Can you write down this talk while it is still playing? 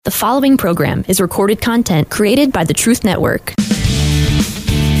The following program is recorded content created by the Truth Network.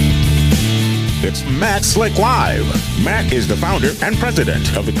 It's Matt Slick Live. Matt is the founder and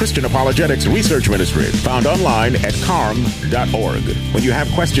president of the Christian Apologetics Research Ministry, found online at carm.org. When you have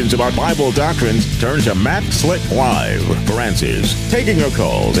questions about Bible doctrines, turn to Matt Slick Live for answers. Taking your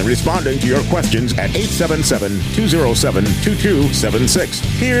calls and responding to your questions at 877-207-2276.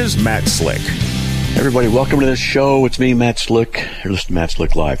 Here's Matt Slick. Everybody, welcome to this show. It's me, Matt Slick. You're listening to Matt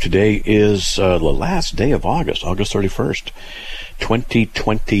Slick Live. Today is the last day of August 31st,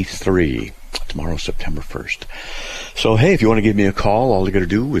 2023. Tomorrow's September 1st. So, hey, if you want to give me a call, all you got to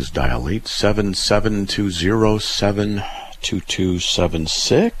do is dial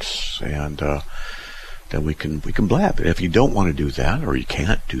 877-207-2276, and then we can blab. If you don't want to do that, or you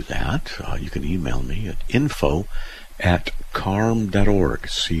can't do that, you can email me at info@carm.org, CARM.org,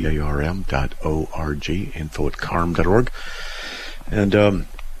 info@carm.org, and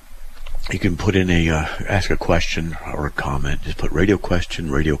you can put in ask a question or a comment. Just put radio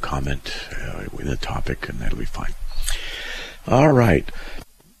question, radio comment in the topic, and that'll be fine. All right.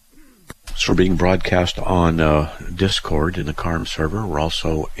 So we're being broadcast on Discord in the CARM server. We're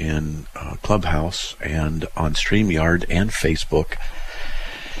also in Clubhouse and on StreamYard and Facebook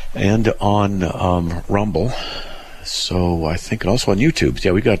and on Rumble. So I think also on YouTube.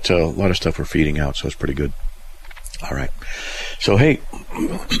 Yeah, we got a lot of stuff we're feeding out, so it's pretty good. All right. So, hey,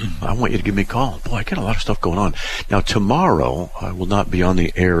 I want you to give me a call. Boy, I got a lot of stuff going on. Now, tomorrow, I will not be on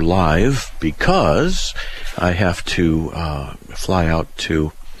the air live because I have to fly out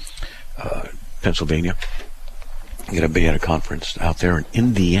to Pennsylvania. I'm going to be at a conference out there in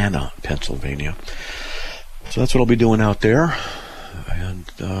Indiana, Pennsylvania. So that's what I'll be doing out there.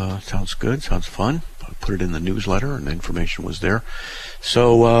 And sounds good, sounds fun. I put it in the newsletter, and the information was there.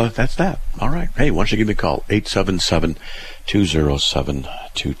 So that's that. All right. Hey, why don't you give me a call?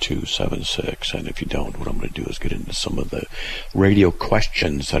 877-207-2276. And if you don't, what I'm going to do is get into some of the radio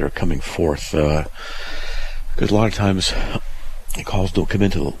questions that are coming forth. Because a lot of times the calls don't come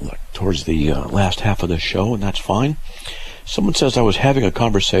into towards the last half of the show, and that's fine. Someone says, I was having a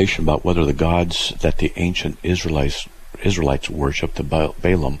conversation about whether the gods that the ancient Israelites worshipped, the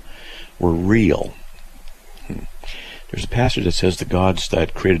Balaam, were real. There's a passage that says the gods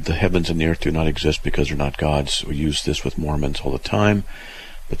that created the heavens and the earth do not exist because they're not gods. We use this with Mormons all the time,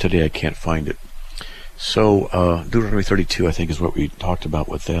 but today I can't find it. So Deuteronomy 32, I think, is what we talked about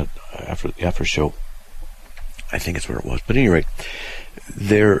with that after show. I think it's where it was. But at any rate,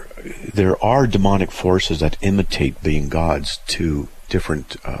 there are demonic forces that imitate being gods to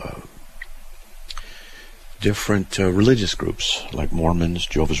different religious groups like Mormons,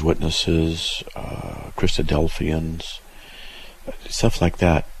 Jehovah's Witnesses, Christadelphians, stuff like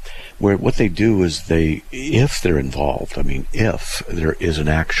that, where what they do is if they're involved, if there is an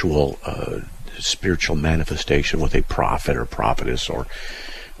actual spiritual manifestation with a prophet or prophetess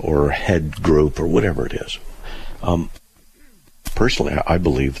or head group or whatever it is. Personally, I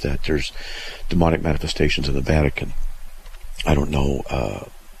believe that there's demonic manifestations in the Vatican. I don't know.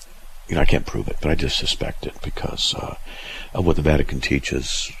 I can't prove it, but I just suspect it because of what the Vatican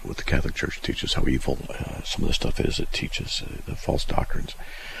teaches, what the Catholic Church teaches, how evil some of the stuff is it teaches, the false doctrines.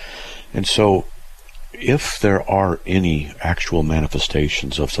 And so, if there are any actual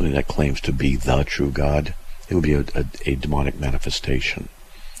manifestations of something that claims to be the true God, it would be a demonic manifestation.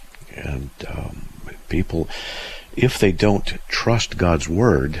 And people, if they don't trust God's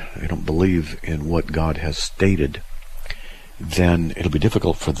word, they don't believe in what God has stated, then it'll be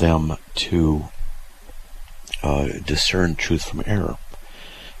difficult for them to discern truth from error.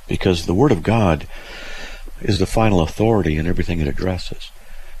 Because the Word of God is the final authority in everything it addresses.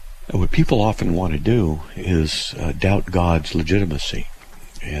 And what people often want to do is doubt God's legitimacy.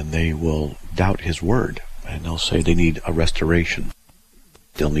 And they will doubt His Word. And they'll say they need a restoration.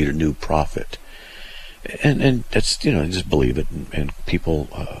 They'll need a new prophet. And that's, just believe it. And people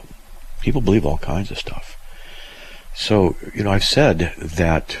believe all kinds of stuff. So, I've said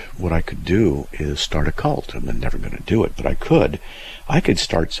that what I could do is start a cult. I'm never going to do it, but I could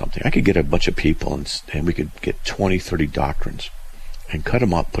start something. I could get a bunch of people and we could get 20, 30 doctrines and cut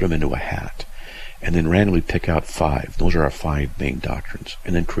them up, put them into a hat, and then randomly pick out 5. Those are our 5 main doctrines.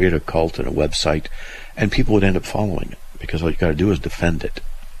 And then create a cult and a website, and people would end up following it because all you got to do is defend it.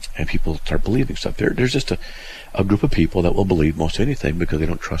 And people start believing stuff. There's just a group of people that will believe most anything because they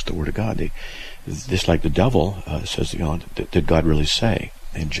don't trust the Word of God. Just like the devil says, did God really say?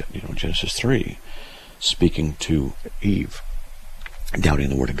 In Genesis 3, speaking to Eve, doubting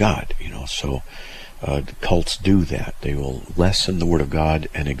the Word of God. So cults do that. They will lessen the Word of God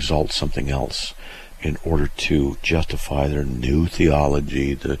and exalt something else. in order to justify their new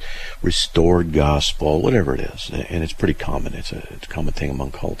theology, the restored gospel, whatever it is. And it's pretty common. It's a common thing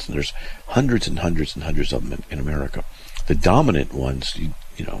among cults. And there's hundreds and hundreds and hundreds of them in America. The dominant ones,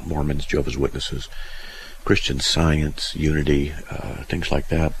 Mormons, Jehovah's Witnesses, Christian Science, Unity, things like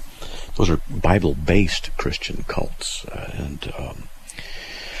that. Those are Bible-based Christian cults. And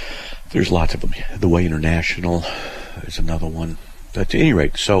there's lots of them. The Way International is another one. But at any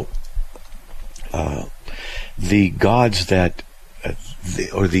rate, so the gods that,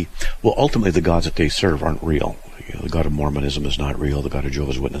 ultimately the gods that they serve aren't real. The God of Mormonism is not real. The God of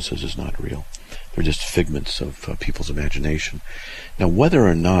Jehovah's Witnesses is not real. They're just figments of people's imagination. Now, whether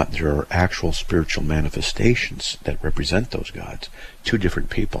or not there are actual spiritual manifestations that represent those gods, two different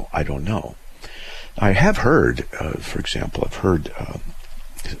people, I don't know. I have heard, for example,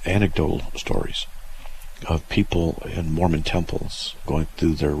 anecdotal stories of people in Mormon temples going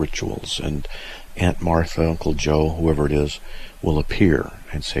through their rituals, and Aunt Martha, Uncle Joe, whoever it is, will appear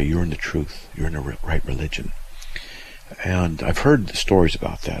and say, "You're in the truth. You're in the right religion." And I've heard stories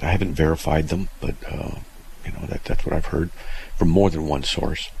about that. I haven't verified them, but that's what I've heard from more than one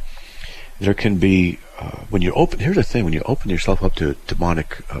source. There can be here's the thing: when you open yourself up to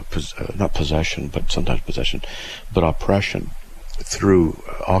demonic, not possession, but sometimes possession, but oppression through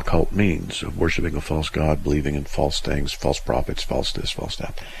occult means of worshiping a false god, believing in false things, false prophets, false this, false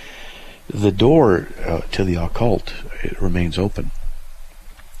that, the door to the occult, it remains open.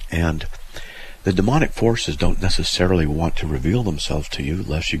 And the demonic forces don't necessarily want to reveal themselves to you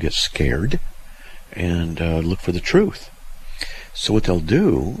unless you get scared and look for the truth. So what they'll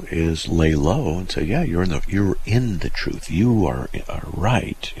do is lay low and say, "Yeah, you're in the truth. You are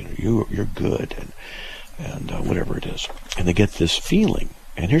right. You're good, and whatever it is." And they get this feeling.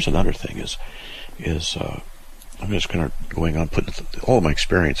 And here's another thing: is I'm just kind of going on putting all my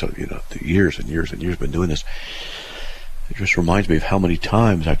experience of the years and years and years been doing this. It just reminds me of how many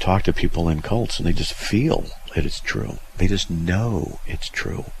times I've talked to people in cults and they just feel that it's true. They just know it's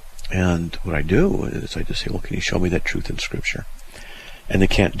true. And what I do is I just say, "Well, can you show me that truth in Scripture?" And they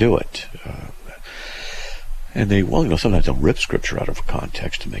can't do it. And they, sometimes they'll rip Scripture out of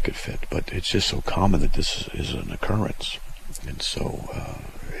context to make it fit. But it's just so common that this is an occurrence. And so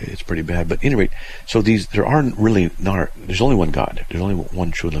it's pretty bad. But anyway, so there's only one God. There's only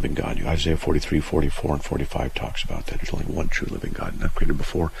one true living God. Isaiah 43, 44, and 45 talks about that. There's only one true living God, none created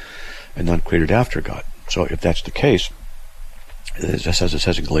before and none created after God. So if that's the case, just as it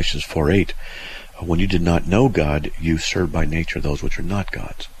says in Galatians 4:8, when you did not know God, you served by nature those which are not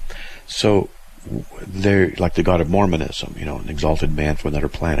gods. So they're like the God of Mormonism, an exalted man from another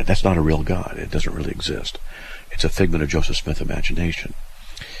planet. That's not a real God. It doesn't really exist. It's a figment of Joseph Smith imagination.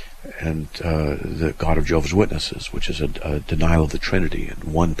 And the God of Jehovah's Witnesses, which is a denial of the Trinity and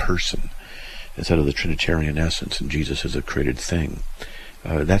one person instead of the Trinitarian essence, and Jesus is a created thing.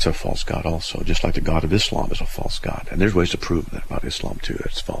 That's a false God also, just like the God of Islam is a false God. And there's ways to prove that about Islam too.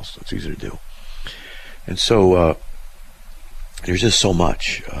 It's false. It's easy to do. And so there's just so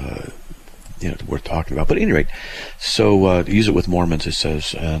much worth talking about. But at any rate, so use it with Mormons, it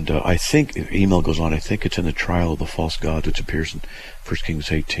says, and I think, the email goes on, I think it's in the trial of the false gods, which appears in 1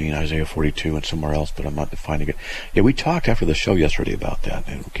 Kings 18, Isaiah 42, and somewhere else, but I'm not defining it. Yeah, we talked after the show yesterday about that,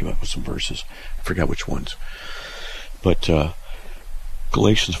 and we came up with some verses. I forgot which ones. But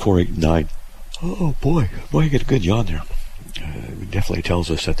Galatians 4:8-9. Oh boy, I get a good yawn there. It definitely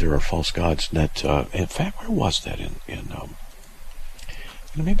tells us that there are false gods. And that, in fact, where was that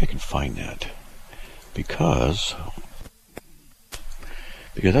maybe I can find that, because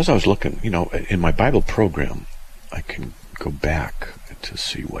as I was looking, in my Bible program, I can go back to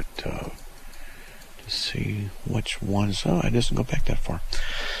see which ones. Oh, it doesn't go back that far.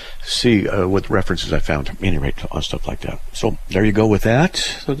 See what references I found. At any rate, on stuff like that. So there you go with that.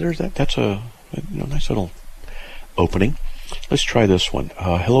 So there's that. That's a nice little opening. Let's try this one.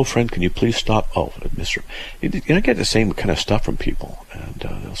 Hello, friend. Can you please stop? Oh, Mr. I get the same kind of stuff from people, and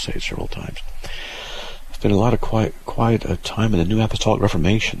they'll say it several times. Spent a lot of quiet time in the New Apostolic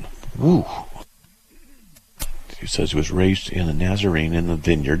Reformation. Woo! He says he was raised in a Nazarene in the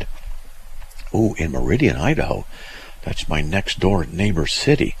Vineyard. Ooh, in Meridian, Idaho. That's my next door neighbor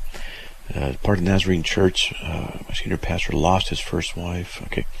city. Part of the Nazarene Church. My senior pastor lost his first wife.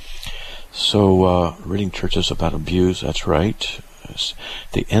 Okay. So, reading churches about abuse, that's right.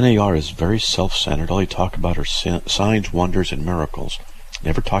 The NAR is very self-centered. All they talk about are signs, wonders, and miracles.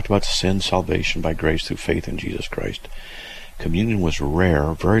 Never talked about sin, salvation by grace through faith in Jesus Christ. Communion was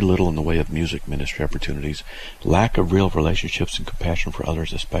rare, very little in the way of music ministry opportunities, lack of real relationships and compassion for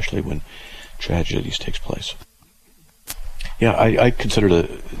others, especially when tragedies takes place. Yeah, I consider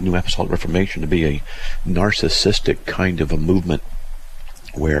the New Apostolic Reformation to be a narcissistic kind of a movement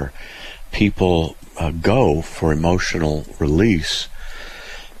where people go for emotional release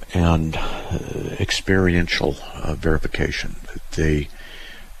and experiential verification. They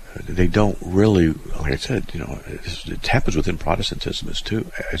don't really, like I said, it happens within Protestantism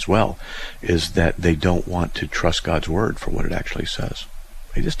as well, is that they don't want to trust God's word for what it actually says.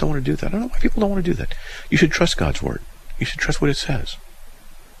 They just don't want to do that. I don't know why people don't want to do that. You should trust God's word. You should trust what it says.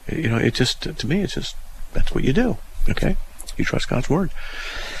 It just, to me, it's just, that's what you do, okay? You trust God's word.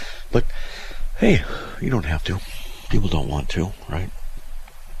 But, hey, you don't have to. People don't want to, right?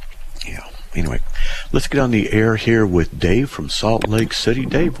 Yeah. Anyway, let's get on the air here with Dave from Salt Lake City.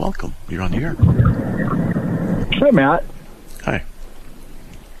 Dave, welcome. You're on the air. Hi, Matt.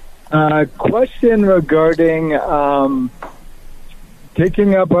 Hi. Question regarding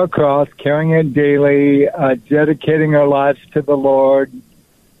taking up our cross, carrying it daily, dedicating our lives to the Lord,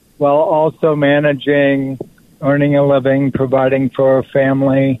 while also managing, earning a living, providing for our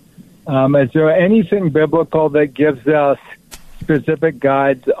family. Is there anything biblical that gives us specific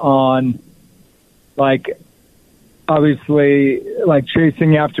guides on, like, obviously, like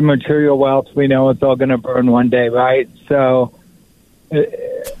chasing after material wealth? We know it's all going to burn one day, right? So,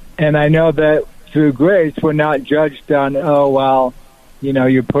 and I know that through grace, we're not judged on,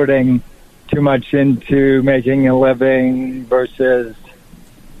 you're putting too much into making a living versus,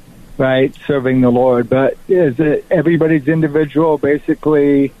 right, serving the Lord. But is it everybody's individual,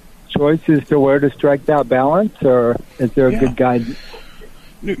 basically, choice as to where to strike that balance, or is there a good guide?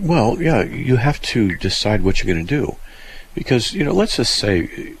 Well, yeah, you have to decide what you're going to do. Because, let's just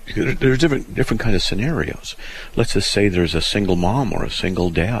say there's different kind of scenarios. Let's just say there's a single mom or a single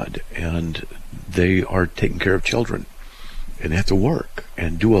dad, and they are taking care of children, and they have to work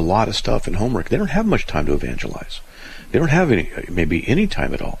and do a lot of stuff and homework. They don't have much time to evangelize. They don't have maybe any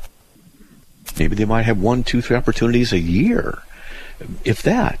time at all. Maybe they might have 1, 2, 3 opportunities a year, if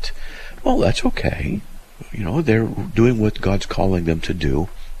that. Well, that's okay. They're doing what God's calling them to do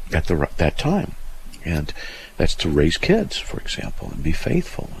at that time. And that's to raise kids, for example, and be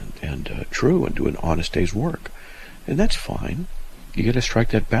faithful and true and do an honest day's work. And that's fine. You got to strike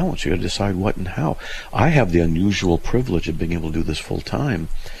that balance. You got to decide what and how. I have the unusual privilege of being able to do this full time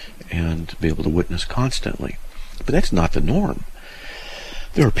and be able to witness constantly. But that's not the norm.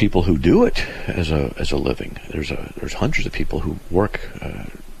 There are people who do it as a living. There's hundreds of people who work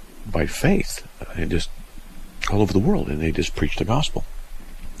by faith and just all over the world, and they just preach the gospel.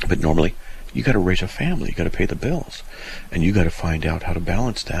 But normally, you got to raise a family. You got to pay the bills, and you got to find out how to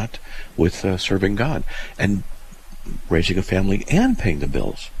balance that with serving God. And raising a family and paying the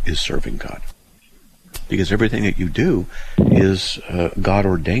bills is serving God, because everything that you do is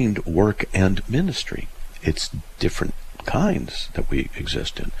God-ordained work and ministry. It's different kinds that we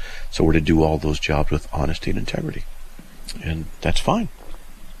exist in. So we're to do all those jobs with honesty and integrity, and that's fine.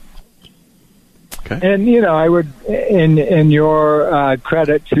 Okay. And I would, in your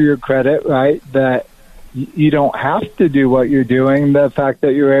credit to your credit, right, that you don't have to do what you're doing. The fact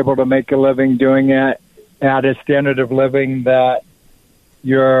that you're able to make a living doing it at a standard of living that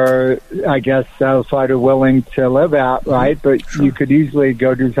you're, I guess, satisfied or willing to live at, right? But Sure. You could easily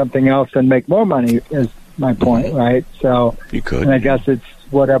go do something else and make more money, is my point, right? So You could. And I guess it's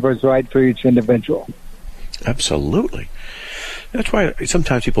whatever's right for each individual. Absolutely. That's why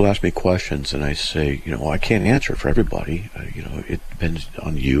sometimes people ask me questions, and I say, I can't answer for everybody. It depends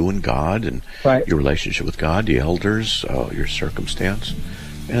on you and God and Right. your relationship with God, the elders, your circumstance,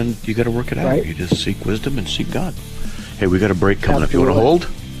 and you got to work it out. Right. You just seek wisdom and seek God. Hey, we got a break coming up. You want to Absolutely.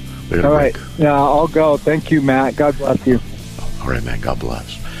 hold? We got a All break. right. Yeah, I'll go. Thank you, Matt. God bless you. All right, man. God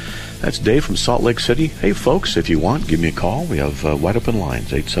bless. That's Dave from Salt Lake City. Hey, folks, if you want, give me a call. We have wide open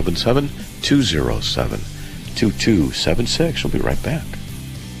lines, 877-207-2276. We'll be right back.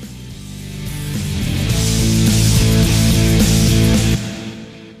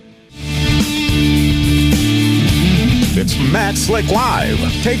 It's Matt Slick Live,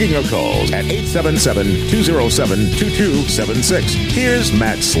 taking your calls at 877-207-2276. Here's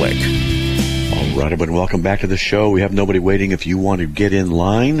Matt Slick. All right, everyone, welcome back to the show. We have nobody waiting. If you want to get in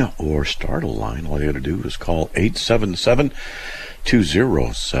line or start a line, all you got to do is call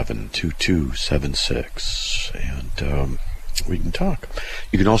 877-207-2276, and we can talk.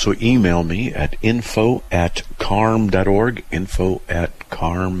 You can also email me at info@carm.org,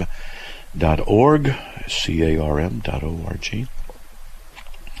 info@carm.org, CARM.org.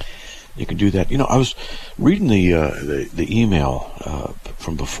 You can do that. I was reading the email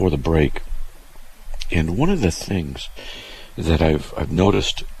from before the break, and one of the things that I've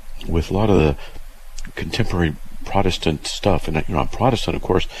noticed with a lot of the contemporary Protestant stuff, and I'm Protestant, of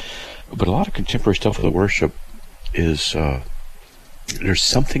course, but a lot of contemporary stuff with the worship is there's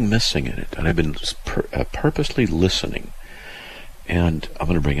something missing in it, and I've been purposely listening, and I'm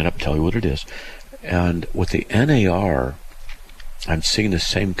going to bring it up and tell you what it is. And with the NAR, I'm seeing the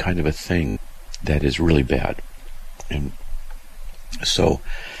same kind of a thing that is really bad. And so,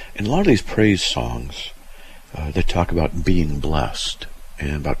 in a lot of these praise songs, they talk about being blessed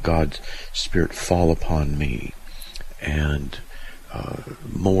and about God's Spirit fall upon me and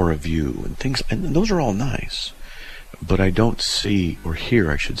more of you and things, and those are all nice. But I don't see, or hear,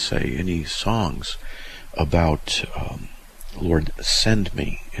 I should say, any songs about, Lord, send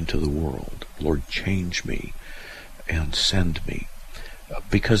me into the world. Lord, change me and send me.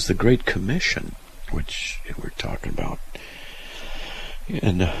 Because the Great Commission, which we're talking about,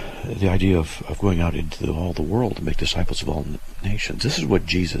 and the idea of going out into all the world to make disciples of all nations, this is what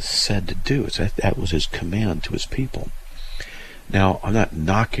Jesus said to do. That was his command to his people. Now, I'm not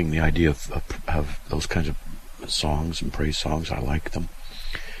knocking the idea of those kinds of songs and praise songs. I like them.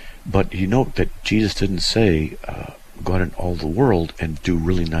 But you note that Jesus didn't say, go out in all the world and do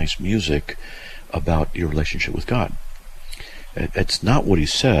really nice music about your relationship with God. It's not what he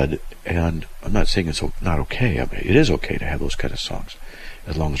said, and I'm not saying it's not okay. I mean, it is okay to have those kind of songs,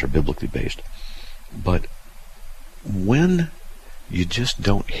 as long as they're biblically based. But when you just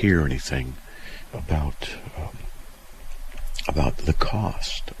don't hear anything about the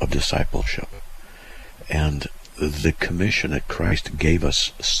cost of discipleship and the commission that Christ gave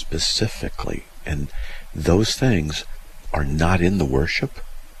us specifically, and those things are not in the worship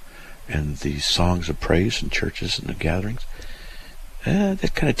and the songs of praise in churches and the gatherings,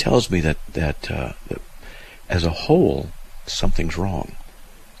 that kind of tells me that as a whole, something's wrong,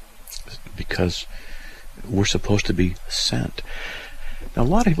 because we're supposed to be sent. Now, a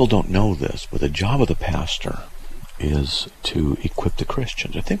lot of people don't know this, but the job of the pastor is to equip the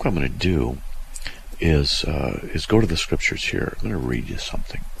Christians. I think what I'm going to do is go to the scriptures here. I'm going to read you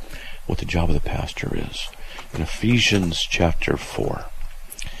something, what the job of the pastor is. In Ephesians chapter 4.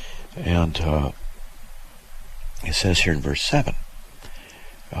 And it says here in verse 7,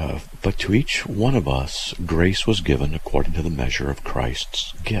 but to each one of us grace was given according to the measure of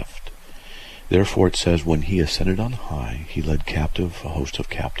Christ's gift. Therefore it says, when he ascended on high, he led captive a host of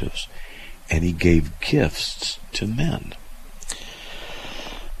captives, and he gave gifts to men.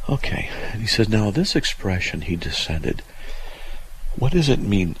 Okay, and he says, now this expression, he descended, what does it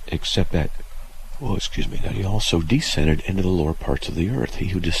mean except that, that he also descended into the lower parts of the earth? He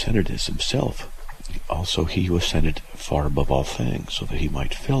who descended is himself, also he who ascended far above all things, so that he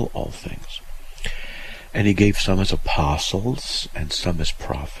might fill all things. And he gave some as apostles, and some as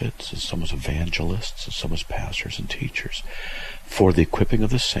prophets, and some as evangelists, and some as pastors and teachers, for the equipping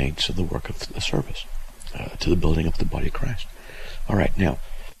of the saints of the work of the service, to the building up the body of Christ. All right, now,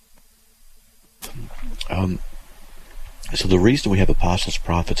 so the reason we have apostles,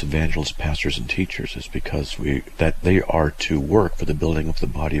 prophets, evangelists, pastors, and teachers is because they are to work for the building of the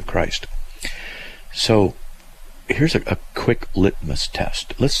body of Christ. So here's a quick litmus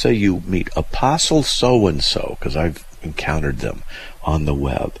test. Let's say you meet Apostle so-and-so, because I've encountered them on the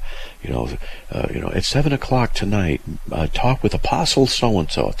web. At 7 o'clock tonight, talk with Apostle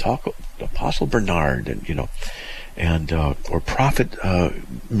so-and-so, talk with Apostle Bernard, and or Prophet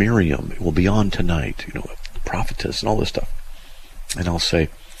Miriam will be on tonight, prophetess and all this stuff. And I'll say,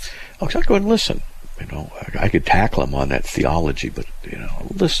 okay, I'll go and listen. I could tackle them on that theology, but,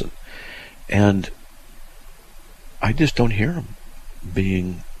 listen. And I just don't hear them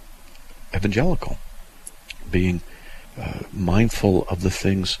being evangelical, being mindful of the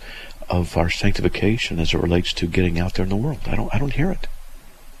things of our sanctification as it relates to getting out there in the world. I don't hear it.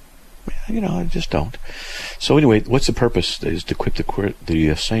 I just don't. So anyway, what's the purpose? Is to equip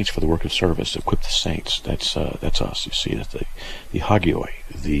the saints for the work of service. Equip the saints. That's us. You see, that's the hagioi,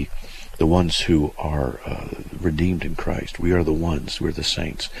 the ones who are redeemed in Christ. We are the ones. We're the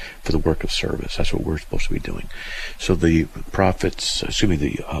saints for the work of service. That's what we're supposed to be doing. So the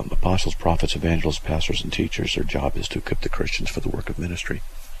apostles, prophets, evangelists, pastors, and teachers, their job is to equip the Christians for the work of ministry.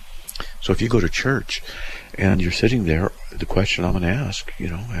 So if you go to church and you're sitting there, the question I'm going to ask,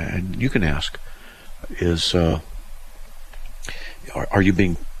 and you can ask, is, are you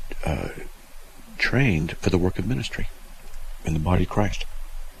being trained for the work of ministry in the body of Christ?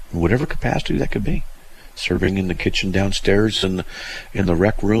 In whatever capacity that could be. Serving in the kitchen downstairs, in the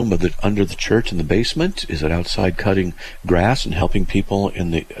rec room under the church in the basement? Is it outside cutting grass and helping people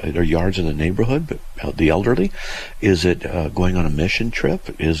in their yards in the neighborhood, the elderly? Is it going on a mission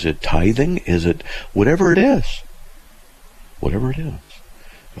trip? Is it tithing? Is it whatever it is? Whatever it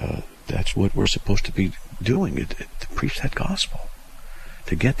is, that's what we're supposed to be doing to preach that gospel,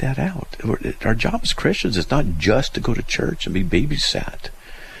 to get that out. Our job as Christians is not just to go to church and be babysat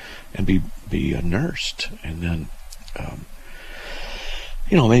and be nursed, and then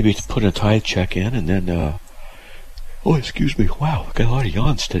maybe put a tithe check in, and then excuse me, wow, got a lot of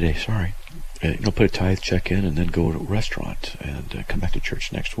yawns today, sorry. Put a tithe check in and then go to a restaurant and come back to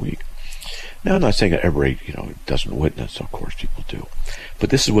church next week. Now, I'm not saying that everybody, doesn't witness. Of course, people do. But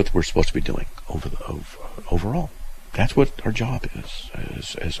this is what we're supposed to be doing overall. That's what our job is.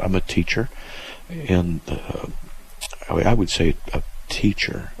 As I'm a teacher, and I would say a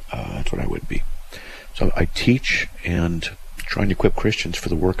teacher. That's what I would be. So I teach and trying to equip Christians for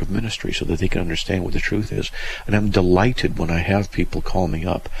the work of ministry so that they can understand what the truth is. And I'm delighted when I have people call me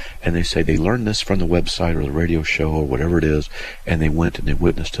up and they say they learned this from the website or the radio show or whatever it is, and they went and they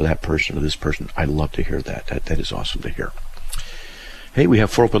witnessed to that person or this person. I love to hear that. That is awesome to hear. Hey, we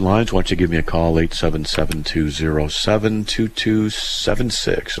have 4 open lines. Why don't you give me a call,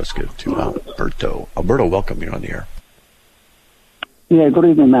 877-207-2276. Let's get to Alberto. Alberto, welcome. You're on the air. Yeah, good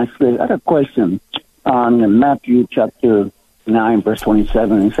evening, Max. I had a question on Matthew chapter 9, verse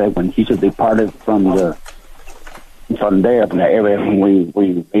 27. It said, when Jesus departed from there, from the area when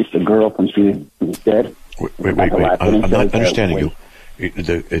we raised the girl from she was dead. Wait. I'm not understanding you.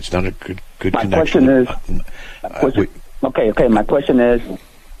 It's not a good my connection. Okay. My question is,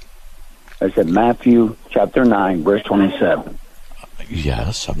 I said Matthew chapter 9, verse 27.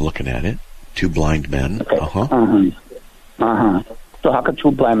 Yes, I'm looking at it. 2 blind men. Okay. So how could 2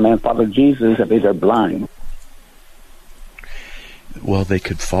 blind men follow Jesus if they're blind? Well, they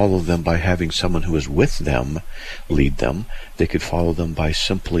could follow them by having someone who is with them lead them. They could follow them by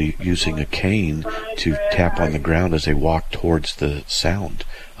simply using a cane to tap on the ground as they walk towards the sound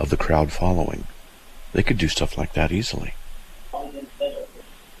of the crowd following. They could do stuff like that easily.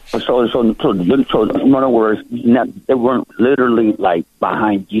 So in other words, they weren't literally like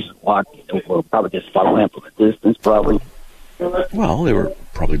behind Jesus walking. They were probably just following him from a distance, probably. Well, they were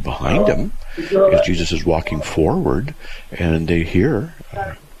probably behind him as Jesus is walking forward, and they hear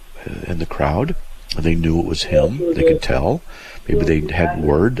in the crowd. They knew it was him. They could tell. Maybe they had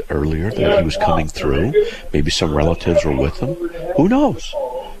word earlier that he was coming through. Maybe some relatives were with him. Who knows?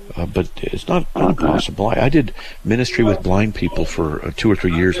 But it's not impossible. I did ministry with blind people for 2 or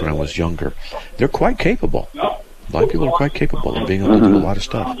 3 years when I was younger. They're quite capable. Blind people are quite capable of being able to do a lot of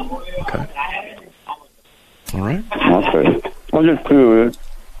stuff. Okay? All right? Okay. I'm just curious.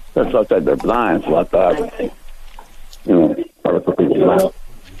 That's like they're blind, so I thought, probably for people blind.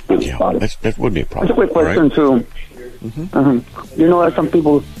 Yeah, that would be a problem. That's a quick question, right? too. Some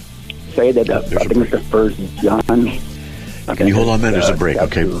people say that I think it's the first John. Can you hold on a minute? There's a break.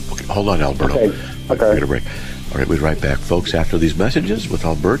 Okay, hold on, Alberto. Okay. Get a break. All right, we'll be right back, folks, after these messages with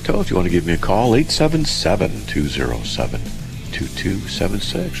Alberto. If you want to give me a call,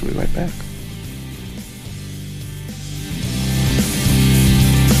 877-207-2276. We'll be right back.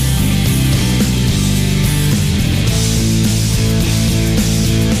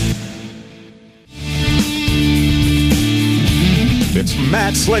 It's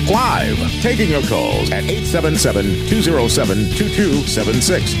Matt Slick Live, taking your calls at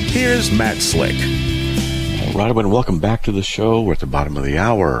 877-207-2276. Here's Matt Slick. All right, everyone, welcome back to the show. We're at the bottom of the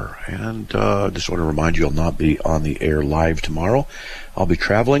hour, and just want to remind you I'll not be on the air live tomorrow. I'll be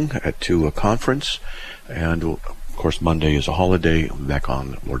traveling to a conference, and of course Monday is a holiday. I'll be back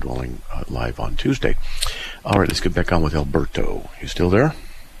on, Lord willing, live on Tuesday. All right, let's get back on with Alberto. You still there?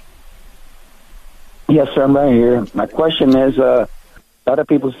 Yes, sir, I'm right here. My question is, a lot of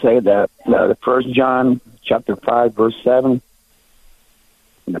people say that the 1 John chapter 5, verse 7,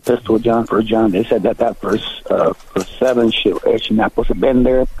 in the Epistle of John, 1 John, they said that verse 7 should not supposed to have been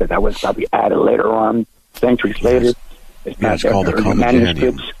there because that was probably added later on, centuries later. It's called the Comma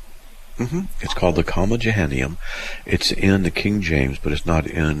Johanneum. It's called the Comma Johanneum. It's in the King James, but it's not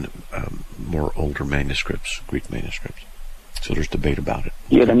in more older manuscripts, Greek manuscripts. So there's debate about it.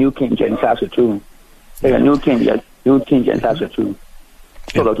 Yeah, the New King James has it too. The New King James has it too.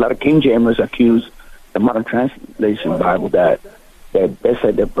 So there's a lot of King Jamers accuse the Modern Translation Bible that they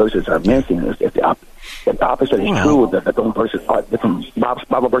said that verses are missing. If the opposite is true, that the verses are different.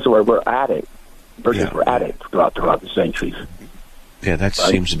 Bible verses were added. Verses were added throughout the centuries. Yeah, that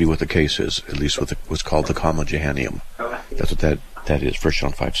seems to be what the case is. At least with what's called the Comma Johanneum. That's what that is. 1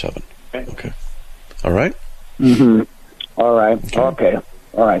 John 5:7. Okay. All right. All right. Okay.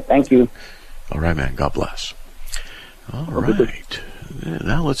 All right. Thank you. All right, man. God bless. All right.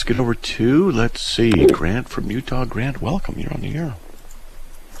 Now let's get over to, let's see, Grant from Utah. Grant, welcome. You're on the air.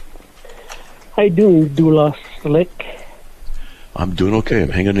 How you doing, Dula Slick? I'm doing okay. I'm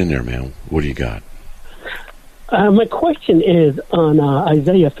hanging in there, man. What do you got? My question is on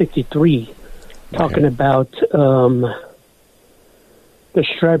Isaiah 53, talking about the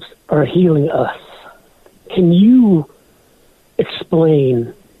stripes are healing us. Can you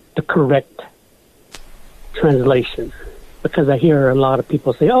explain the correct translation? Because I hear a lot of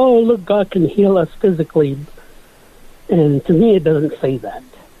people say, oh, look, God can heal us physically. And to me, it doesn't say that.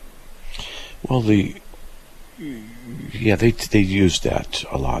 Well, they use that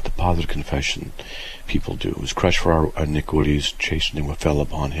a lot. The positive confession people do. It was crushed for our iniquities, chastening fell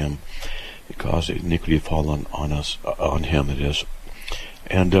upon him. It caused iniquity to fall on us, on him, it is.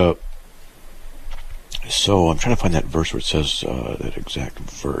 And so I'm trying to find that verse where it says, that exact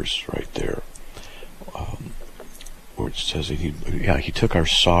verse right there, where it says that he took our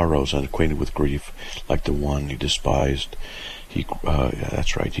sorrows, unacquainted with grief, like the one he despised.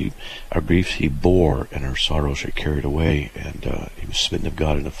 That's right. Our griefs he bore, and our sorrows he carried away. And he was smitten of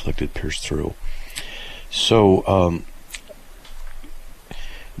God and afflicted, pierced through. So I'm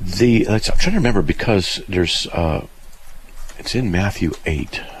trying to remember, because there's it's in Matthew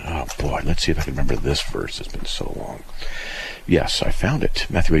 8. Oh boy, let's see if I can remember this verse. It's been so long. Yes, I found it.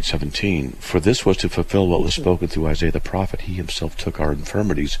 Matthew 8:17. For this was to fulfill what was spoken through Isaiah the prophet. He himself took our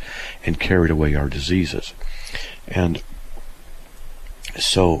infirmities and carried away our diseases. And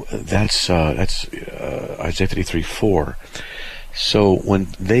so that's Isaiah 53:4. So when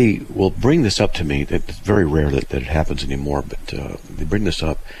they will bring this up to me, it's very rare that it happens anymore, but they bring this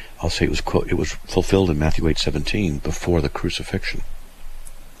up, I'll say it was fulfilled in Matthew 8:17 before the crucifixion.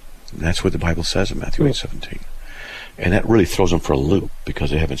 And that's what the Bible says in Matthew 8:17. And that really throws them for a loop,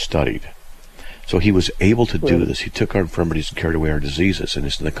 because they haven't studied. So he was able to do this. He took our infirmities and carried away our diseases, and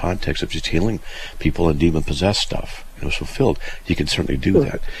it's in the context of just healing people and demon-possessed stuff. It was fulfilled. He can certainly do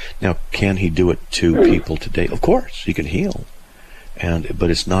that. Now, can he do it to people today? Of course, he can heal. But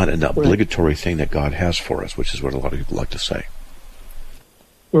it's not an obligatory thing that God has for us, which is what a lot of people like to say.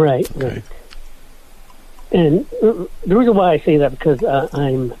 Right. Okay. Right. And the reason why I say that, because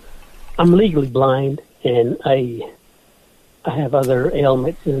I'm legally blind, and I have other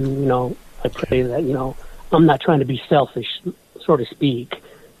ailments, and I pray that I'm not trying to be selfish, so to speak.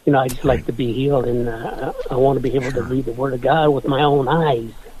 I just like to be healed, and I want to be able to read the Word of God with my own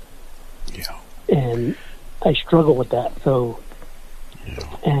eyes. Yeah. And I struggle with that. So,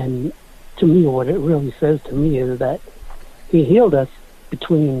 and to me, what it really says to me is that He healed us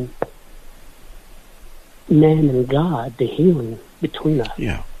between man and God, the healing between us.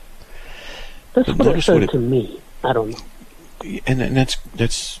 Yeah. That's what it says to me. I don't know. And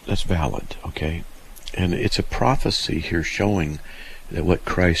that's valid, okay? And it's a prophecy here showing that what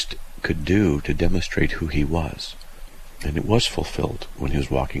Christ could do to demonstrate who he was. And it was fulfilled when he was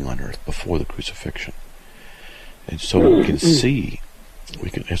walking on earth before the crucifixion. And so we can see,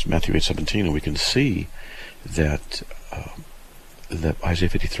 as Matthew 8:17, and we can see that that Isaiah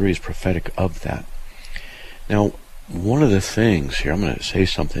 53 is prophetic of that. Now, one of the things here, I'm going to say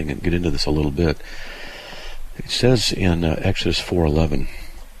something and get into this a little bit. It says in Exodus 4:11,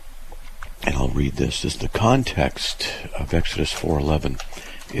 and I'll read this. The context of Exodus 4:11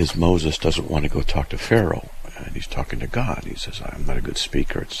 is Moses doesn't want to go talk to Pharaoh, and he's talking to God. He says, I'm not a good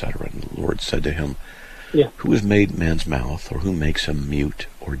speaker, etc. And the Lord said to him, who has made man's mouth, or who makes him mute,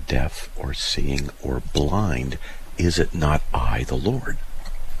 or deaf, or seeing, or blind? Is it not I, the Lord?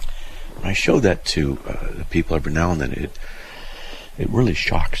 When I show that to the people every now and then, it really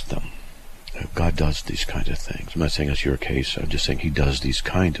shocks them. God does these kinds of things. I'm not saying it's your case. I'm just saying he does these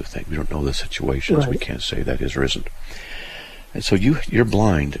kinds of things. We don't know the situations. We can't say that is or isn't. And so you're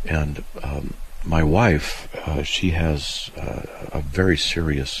blind, and my wife, she has a very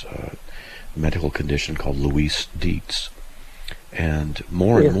serious medical condition called Louise Dietz. And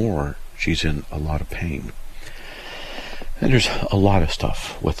more and more, she's in a lot of pain. And there's a lot of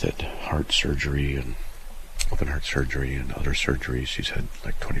stuff with it. Heart surgery and open heart surgery and other surgeries. She's had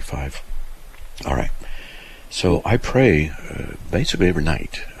like 25. All right. So I pray basically every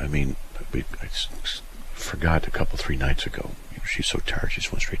night. I mean, I forgot 3 nights ago. She's so tired, she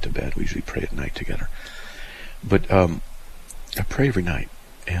just went straight to bed. We usually pray at night together. But I pray every night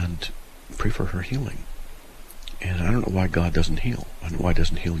and pray for her healing. And I don't know why God doesn't heal. I don't know why he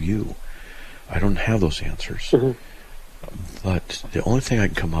doesn't heal you. I don't have those answers. But the only thing I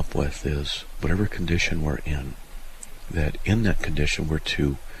can come up with is whatever condition we're in, that in that condition we're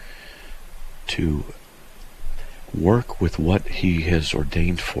to work with what he has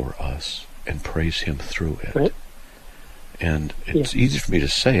ordained for us and praise him through it. Right. And it's easy for me to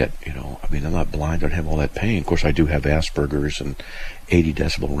say it, I mean, I'm not blind, I don't have all that pain. Of course, I do have Asperger's and 80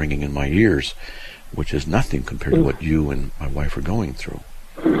 decibel ringing in my ears, which is nothing compared to what you and my wife are going through.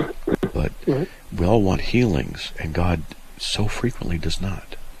 But we all want healings, and God so frequently does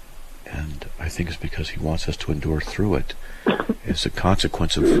not. And I think it's because he wants us to endure through it. It's a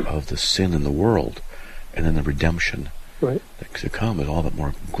consequence of the sin in the world, and then the redemption that to come is all the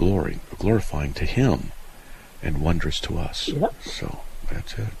more glorifying to him and wondrous to us. Yep. So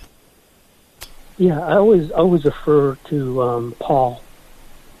that's it. Yeah, I always refer to Paul.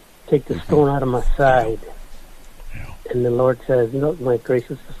 Take the stone out of my side. Yeah. And the Lord says, "No, my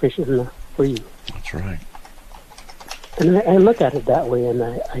grace is sufficient enough for you." That's right. And I look at it that way, and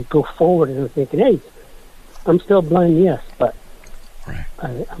I go forward, and I'm thinking, hey, I'm still blind, yes, but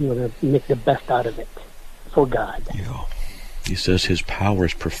I'm going to make the best out of it for God. Yeah. He says his power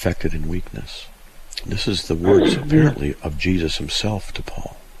is perfected in weakness. This is the words, apparently, of Jesus himself to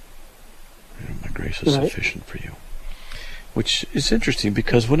Paul. My grace is sufficient for you. Which is interesting,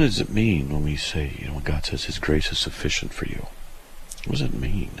 because what does it mean when we say, when God says his grace is sufficient for you? What does it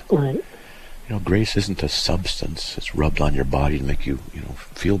mean? Right. Grace isn't a substance. It's rubbed on your body to make you,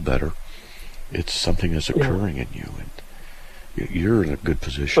 feel better. It's something that's occurring in you, and you're in a good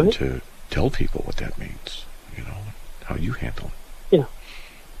position to tell people what that means. How you handle it. Yeah.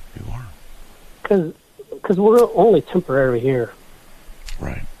 You are. Because we're only temporary here.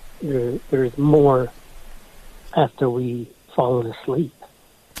 Right. There's more after we fall asleep.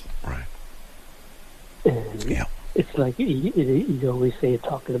 Right. And it's like you always say,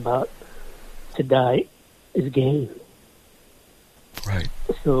 talking about to die is gain. Right.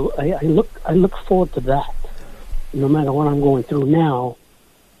 So I look forward to that. No matter what I'm going through now,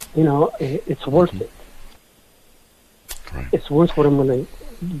 it's worth it. Right. It's worth what I'm going to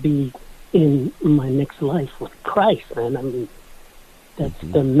be in my next life with Christ, man. I mean, that's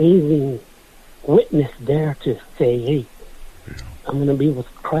the amazing witness there to say, hey, I'm going to be with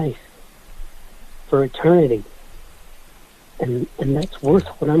Christ for eternity. And that's worth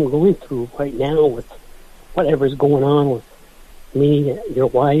what I'm going through right now with whatever's going on with me, your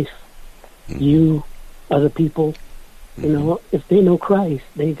wife, you, other people. If they know Christ,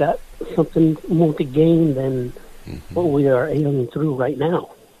 they got something more to gain than what we are ailing through right now.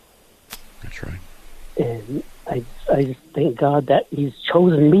 That's right. And I just thank God that he's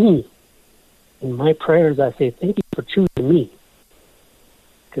chosen me. In my prayers, I say, thank you for choosing me,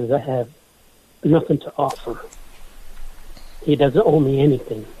 because I have nothing to offer. He doesn't owe me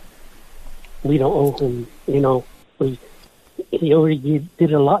anything. We don't owe him, he already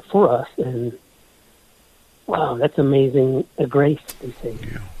did a lot for us, and wow, that's amazing, a grace, they say.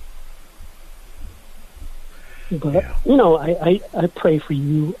 Yeah. But, I pray for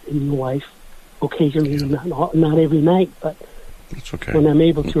you and your wife occasionally, not every night, but that's okay. when I'm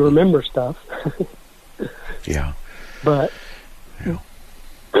able to remember stuff. Yeah. But,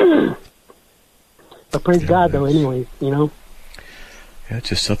 but praise God, though, anyways, Yeah, it's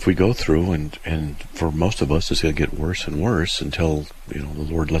just stuff we go through, and for most of us, it's going to get worse and worse until, the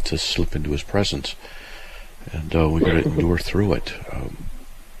Lord lets us slip into his presence. And we're going to endure through it.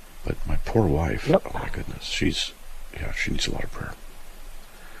 But my poor wife, oh my goodness, she needs a lot of prayer.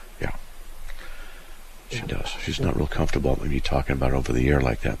 Yeah. She does. She's not real comfortable with me talking about it over the air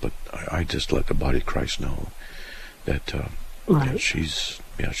like that, but I just let the body of Christ know that she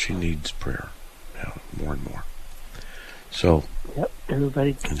needs prayer more and more. So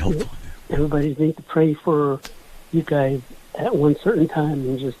everybody needs to pray for you guys at one certain time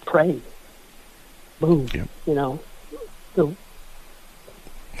and just pray. Boom. Yep.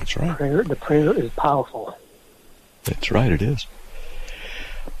 That's right. The prayer is powerful. That's right, it is.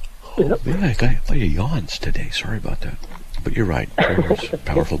 Man, I got a yawns today. Sorry about that. But you're right. Prayer is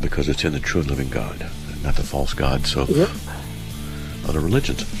powerful because it's in the true and living God, and not the false gods of other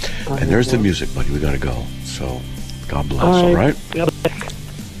religions. And there's the music, buddy. We got to go. So, God bless, all right? Yep.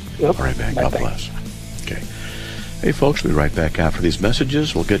 All right, man. God bless. Okay. Hey, folks, we'll be right back after these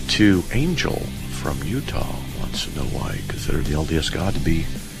messages. We'll get to Angel from Utah. Wants to know why he considered the LDS God to be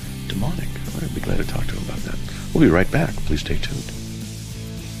demonic. I'd be glad to talk to him about that. We'll be right back. Please stay tuned.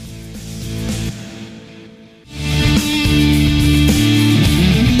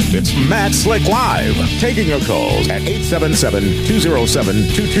 It's Matt Slick Live, taking your calls at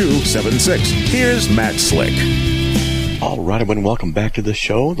 877-207-2276. Here's Matt Slick. All right, everyone, welcome back to the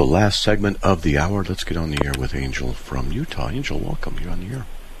show, the last segment of the hour. Let's get on the air with Angel from Utah. Angel, welcome. You're on the air.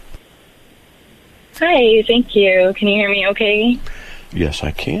 Hi, thank you. Can you hear me okay? Yes,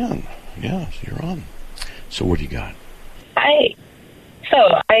 I can. Yes, you're on. So what do you got? Hi.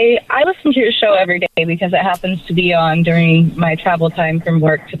 So I listen to your show every day because it happens to be on during my travel time from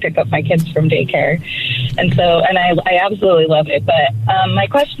work to pick up my kids from daycare. And I absolutely love it. But my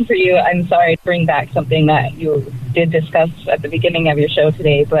question for you, I'm sorry to bring back something that you did discuss at the beginning of your show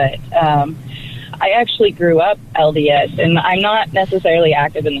today, but I actually grew up LDS, and I'm not necessarily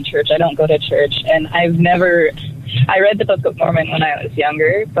active in the church. I don't go to church, and I read the Book of Mormon when I was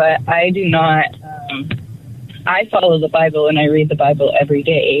younger, but I do not... I follow the Bible and I read the Bible every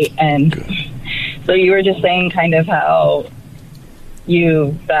day. And so you were just saying kind of how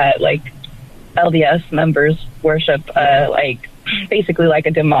that LDS members worship basically like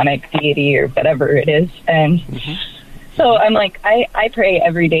a demonic deity or whatever it is. And so I'm like, I pray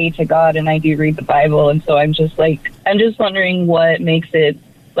every day to God and I do read the Bible. And so I'm just wondering what makes it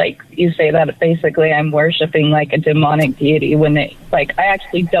like you say that basically I'm worshiping like a demonic deity when I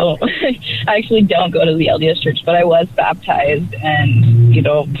actually don't go to the LDS church, but I was baptized, and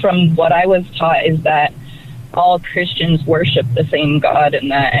from what I was taught is that all Christians worship the same God,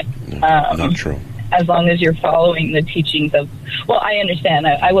 and that not true. As long as you're following the teachings of, I understand.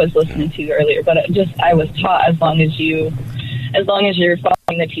 I was listening to you earlier, but I was taught as long as you're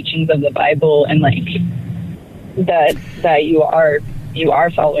following the teachings of the Bible and that you are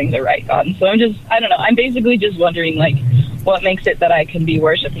following the right God. And so I don't know. I'm basically just wondering, what makes it that I can be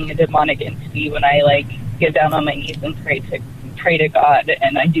worshiping a demonic entity when I, get down on my knees and pray to God,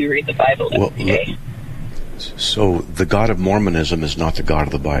 and I do read the Bible every day. So the God of Mormonism is not the God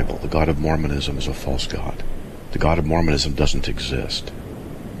of the Bible. The God of Mormonism is a false God. The God of Mormonism doesn't exist.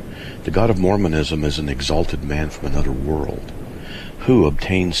 The God of Mormonism is an exalted man from another world who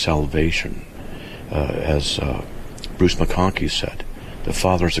obtained salvation, as Bruce McConkie said. The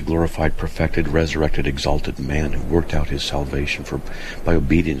Father is a glorified, perfected, resurrected, exalted man who worked out his salvation by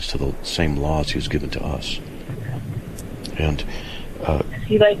obedience to the same laws he was given to us. And I'm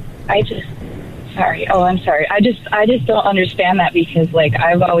sorry. I just don't understand that, because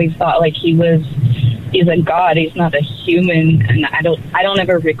I've always thought he's a God. He's not a human, and I don't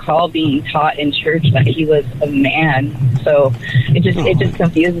ever recall being taught in church that he was a man. So it just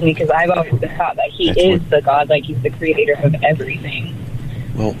confuses me, because I've always been taught that he is the God, he's the creator of everything.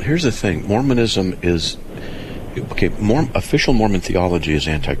 Well, here's the thing. Mormonism is official Mormon theology is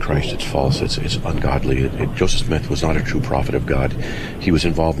antichrist. It's false. It's ungodly. Joseph Smith was not a true prophet of God. He was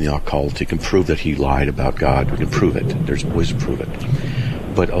involved in the occult. You can prove that he lied about God. We can prove it. There's ways to prove it.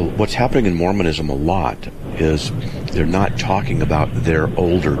 But what's happening in Mormonism a lot is they're not talking about their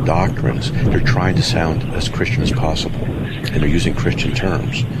older doctrines. They're trying to sound as Christian as possible, and they're using Christian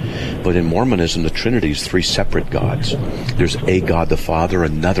terms. But in Mormonism, the Trinity is three separate gods. There's a God the Father,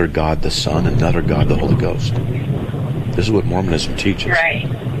 another God the Son, another God the Holy Ghost. This is what Mormonism teaches. Right.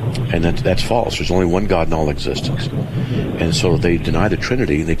 And that's false. There's only one God in all existence. And so they deny the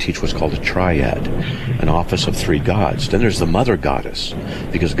Trinity, and they teach what's called a triad, an office of three gods. Then there's the mother goddess,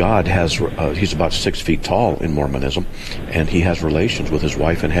 because God he's about 6 feet tall in Mormonism, and he has relations with his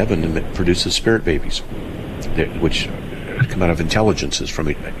wife in heaven and produces spirit babies, which come out of intelligences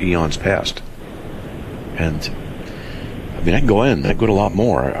from eons past. And I can go to a lot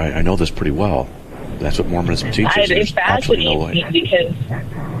more. I know this pretty well. That's what Mormonism teaches. It fascinates me because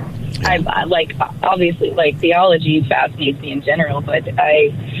obviously theology fascinates me in general, but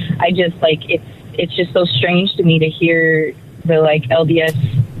I just it's just so strange to me to hear the LDS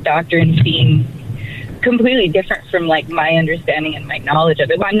doctrines being completely different from my understanding and my knowledge of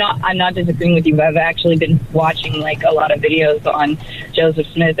it. I'm not disagreeing with you, but I've actually been watching a lot of videos on Joseph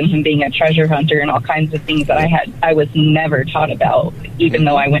Smith and him being a treasure hunter and all kinds of things that I was never taught about, even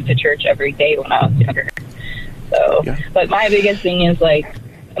though I went to church every day when I was younger. So, but my biggest thing is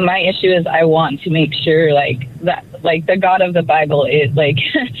my issue is I want to make sure that the God of the Bible is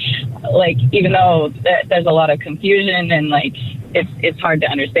even though there's a lot of confusion and it's hard to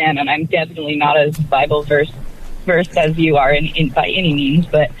understand, and I'm definitely not as Bible versed as you are in by any means,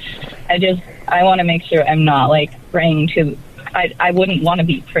 but I want to make sure I'm not praying to. I wouldn't want to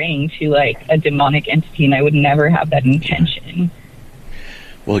be praying to a demonic entity, and I would never have that intention.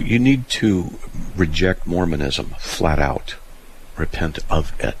 Well, you need to reject Mormonism flat out. Repent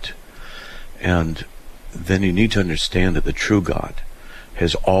of it. And then you need to understand that the true God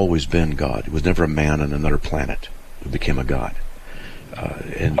has always been God. It was never a man on another planet who became a God.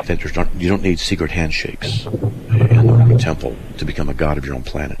 And that you don't need secret handshakes in the Roman temple to become a God of your own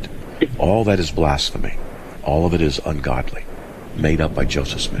planet. All that is blasphemy. All of it is ungodly, made up by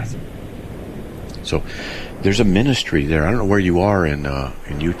Joseph Smith. So there's a ministry there. I don't know where you are in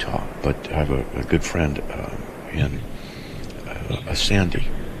Utah, but I have a good friend in Sandy,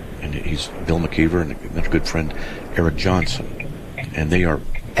 and he's Bill McKeever, and a good friend Eric Johnson, and they are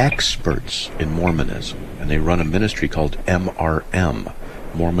experts in Mormonism, and they run a ministry called MRM,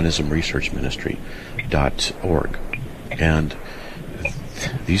 Mormonism Research Ministry.org, and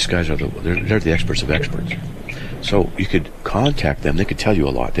these guys are they're the experts of experts. So you could contact them. They could tell you a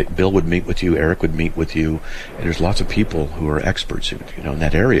lot. Bill would meet with you. Eric would meet with you. And there's lots of people who are experts in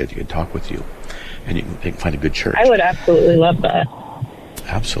that area. You can talk with you, and they can find a good church. I would absolutely love that.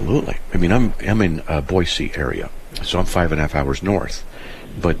 Absolutely. I mean, I'm in Boise area, so I'm 5.5 hours north.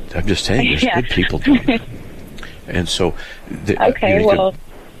 But I'm just saying, there's good people down there. And so,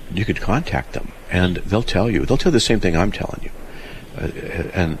 you could contact them, and they'll tell you the same thing I'm telling you,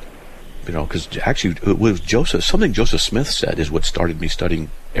 and. Because actually, it was something Joseph Smith said is what started me studying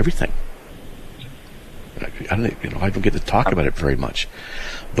everything. I don't get to talk about it very much,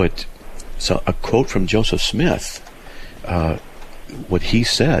 but so a quote from Joseph Smith, what he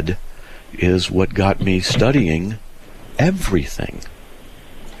said is what got me studying everything.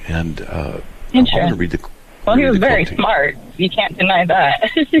 And I want to read the. Well, he was very smart. You can't deny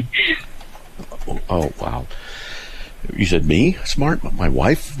that. Oh wow. You said me smart? My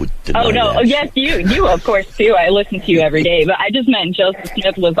wife would deny that. Oh, yes, you of course too. I listen to you every day, but I just meant Joseph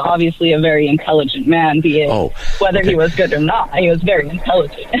Smith was obviously a very intelligent man. He was good or not, he was very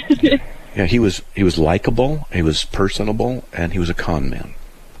intelligent. Yeah, he was likable, he was personable, and he was a con man.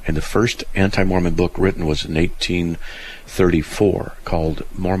 And the first anti-Mormon book written was in 1834, called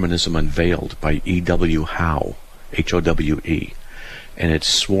Mormonism Unveiled by E.W. Howe, Howe. And it's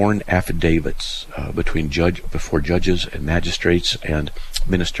sworn affidavits before judges and magistrates and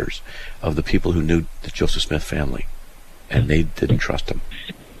ministers of the people who knew the Joseph Smith family, and they didn't trust him.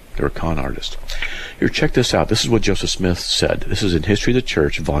 They were con artists. Here, check this out. This is what Joseph Smith said. This is in History of the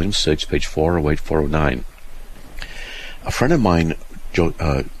Church, Volume 6, page 408, 409. A friend of mine,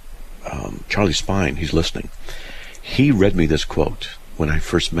 Charlie Spine, he's listening. He read me this quote when I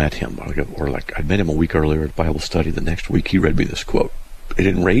first met him, or I met him a week earlier at Bible study. The next week, he read me this quote. It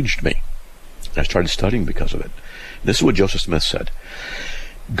enraged me. I started studying because of it. This is what Joseph Smith said.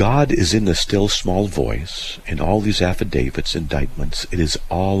 God is in the still small voice. In all these affidavits, indictments, it is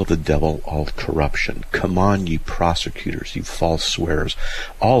all of the devil, all corruption. Come on, ye prosecutors, you false swearers.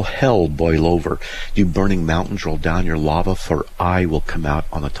 All hell boil over. You burning mountains, roll down your lava, for I will come out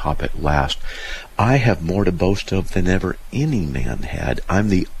on the top at last. I have more to boast of than ever any man had. I'm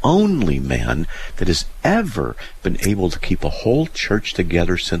the only man that has ever been able to keep a whole church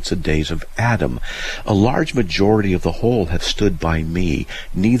together since the days of Adam. A large majority of the whole have stood by me.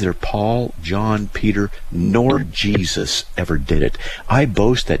 Neither Paul, John, Peter, nor Jesus ever did it. I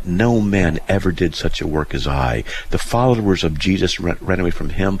boast that no man ever did such a work as I. The followers of Jesus ran away from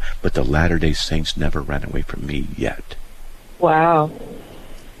him, but the Latter-day Saints never ran away from me yet. Wow.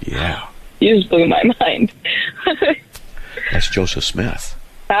 Yeah. You just blew my mind. That's Joseph Smith.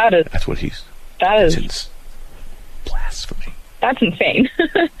 That's blasphemy. That's insane.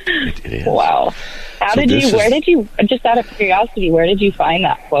 It is. Wow. Where did you, just out of curiosity, where did you find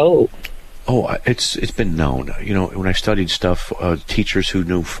that quote? Oh, it's been known. When I studied stuff, teachers who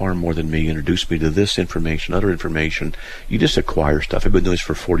knew far more than me introduced me to this information, other information. You just acquire stuff. I've been doing this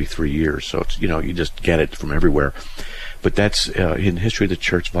for 43 years, so it's, you just get it from everywhere. But that's in History of the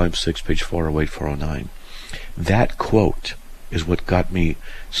Church, Volume 6, page 408, 409. That quote is what got me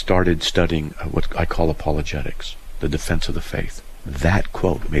started studying what I call apologetics, the defense of the faith. That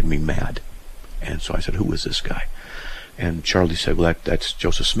quote made me mad. And so I said, who is this guy? And Charlie said, well, that's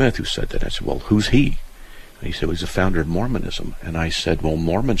Joseph Smith who said that. I said, well, who's he? And he said, well, he's the founder of Mormonism. And I said, well,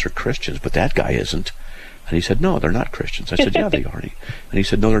 Mormons are Christians, but that guy isn't. And he said, no, they're not Christians. I said, yeah, they are. And he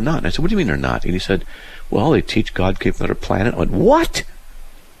said, no, they're not. And I said, what do you mean they're not? And he said, well, they teach God came from another planet. I went, what?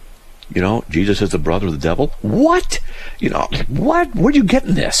 Jesus is the brother of the devil? What? What? Where'd you get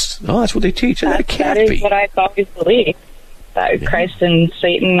in this? No, that's what they teach. That can't be. That is what I've always believed. That Christ and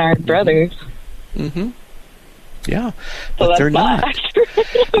Satan are brothers. Mm-hmm. Yeah, so but they're not.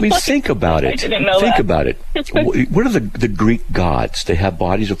 I mean, Like, think about it. I didn't know Think that. about it. What are the Greek gods? They have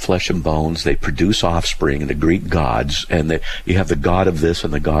bodies of flesh and bones. They produce offspring, the Greek gods, and you have the god of this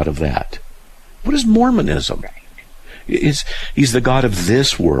and the god of that. What is Mormonism? He's the god of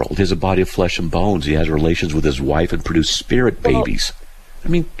this world. He has a body of flesh and bones. He has relations with his wife and produce spirit babies. I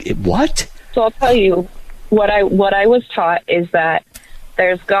mean, what? So I'll tell you, what I was taught is that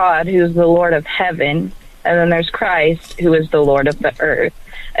there's God, who's the Lord of heaven, and then there's Christ, who is the Lord of the earth,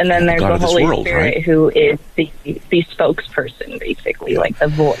 and then there's the Holy Spirit, right? Who is the spokesperson, basically, like the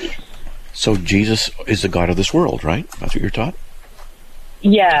voice. So Jesus is the God of this world, right? That's what you're taught?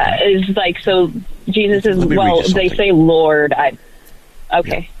 Yeah, it's like, so Jesus is, well, they say Lord. Okay.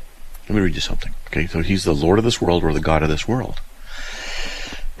 Yeah. Let me read you something. Okay, so he's the Lord of this world, or the God of this world.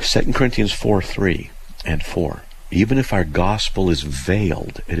 2 Corinthians 4:3 and 4. Even if our gospel is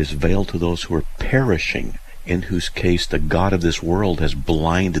veiled, it is veiled to those who are perishing, in whose case the God of this world has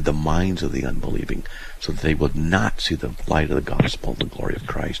blinded the minds of the unbelieving, so that they would not see the light of the gospel, the glory of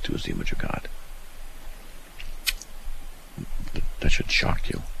Christ, who is the image of God. That should shock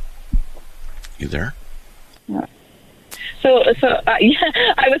you. You there? Yeah. So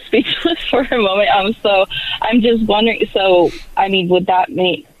yeah, I was speechless for a moment. So I'm just wondering. So I mean, would that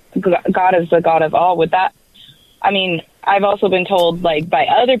mean God is the God of all? Would that? I mean, I've also been told, like, by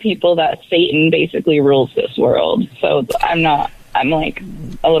other people that Satan basically rules this world. So I'm like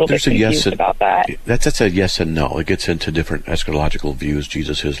a little bit confused about that. That's a yes and no. It gets into different eschatological views.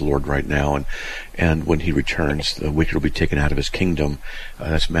 Jesus is Lord right now, and when he returns, the wicked will be taken out of his kingdom.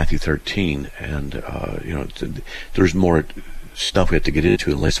 That's Matthew 13, and there's more stuff we have to get into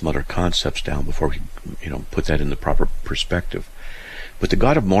and lay some other concepts down before we, put that in the proper perspective. But the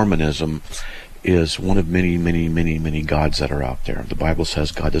God of Mormonism is one of many, many, many, many gods that are out there. The Bible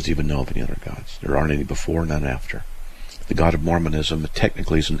says God doesn't even know of any other gods. There aren't any before, none after. The God of Mormonism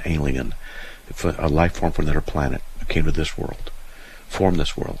technically is an alien, a life form from another planet who came to this world, formed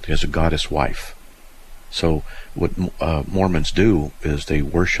this world. He has a goddess wife. So what Mormons do is they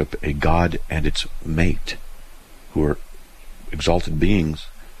worship a god and its mate, who are exalted beings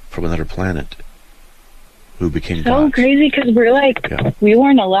from another planet, who became gods. So crazy, because we're we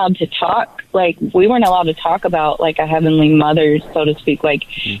weren't allowed to talk. We weren't allowed to talk about a heavenly mother, so to speak.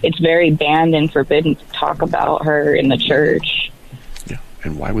 It's very banned and forbidden to talk about her in the church. Yeah,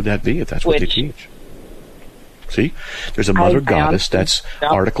 and why would that be if that's what they teach? See, there's a mother goddess. That's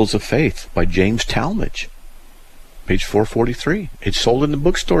Articles of Faith by James Talmage, page 443. It's sold in the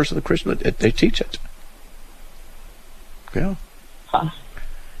bookstores of the Christian. They teach it. Yeah. Huh.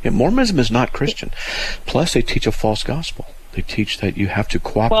 Yeah, Mormonism is not Christian. Plus, they teach a false gospel. They teach that you have to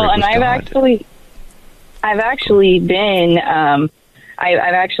cooperate with God. I've actually been. I've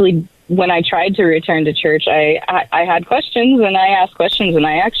actually, when I tried to return to church, I had questions, and I asked questions, and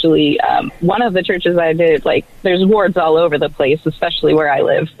I actually, one of the churches I did, there's wards all over the place, especially where I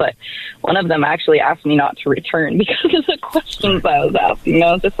live, but one of them actually asked me not to return because of the questions I was asking.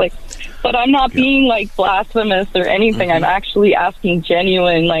 I was just but I'm not being blasphemous or anything. Mm-hmm. I'm actually asking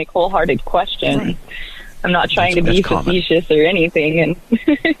genuine, wholehearted questions. Right. I'm not trying to be facetious or anything. And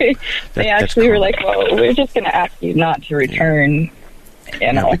they actually were well, we're just going to ask you not to return.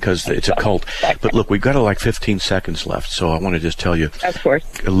 Because it's a cult. But look, we've got 15 seconds left, so I want to just tell you. Of course.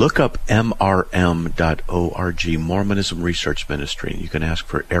 Look up MRM.org, Mormonism Research Ministry. You can ask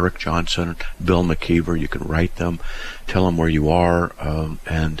for Eric Johnson, Bill McKeever. You can write them, tell them where you are,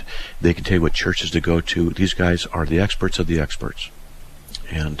 and they can tell you what churches to go to. These guys are the experts of the experts.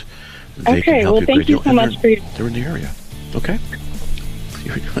 And they can help you. Thank you so much for your... They're in the area. Okay?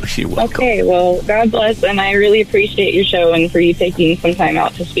 You're welcome. Okay, well, God bless, and I really appreciate your show and for you taking some time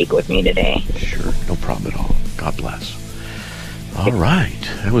out to speak with me today. Sure, no problem at all. God bless. All right.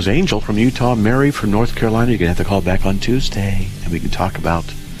 That was Angel from Utah, Mary from North Carolina. You're going to have to call back on Tuesday, and we can talk about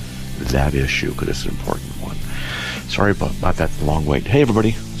that issue, because it's an important one. Sorry about that long wait. Hey,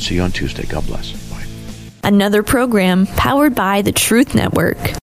 everybody. See you on Tuesday. God bless. Bye. Another program powered by the Truth Network.